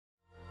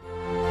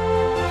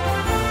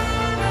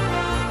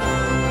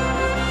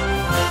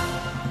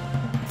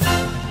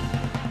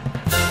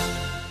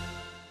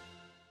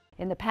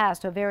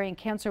past, ovarian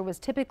cancer was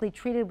typically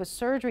treated with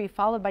surgery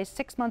followed by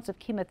 6 months of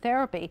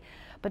chemotherapy.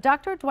 But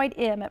Dr. Dwight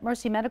Im at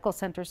Mercy Medical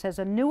Center says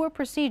a newer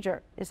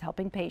procedure is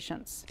helping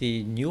patients.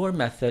 The newer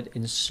method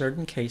in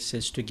certain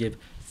cases to give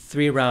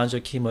 3 rounds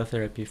of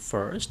chemotherapy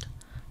first,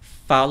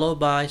 followed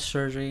by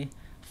surgery,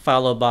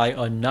 followed by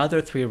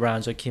another 3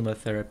 rounds of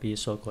chemotherapy,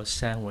 so-called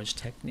sandwich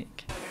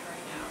technique.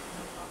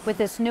 With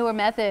this newer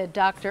method,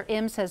 Dr.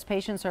 Im says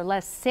patients are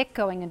less sick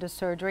going into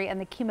surgery,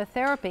 and the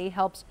chemotherapy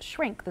helps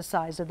shrink the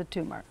size of the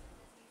tumor.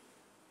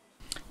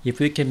 If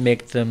we can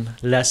make them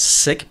less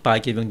sick by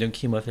giving them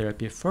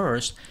chemotherapy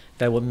first,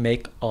 that would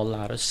make a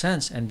lot of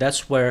sense. And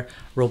that's where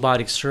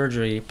robotic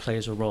surgery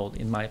plays a role,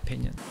 in my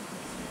opinion.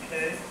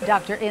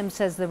 Dr. Im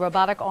says the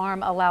robotic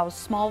arm allows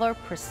smaller,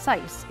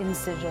 precise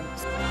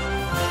incisions.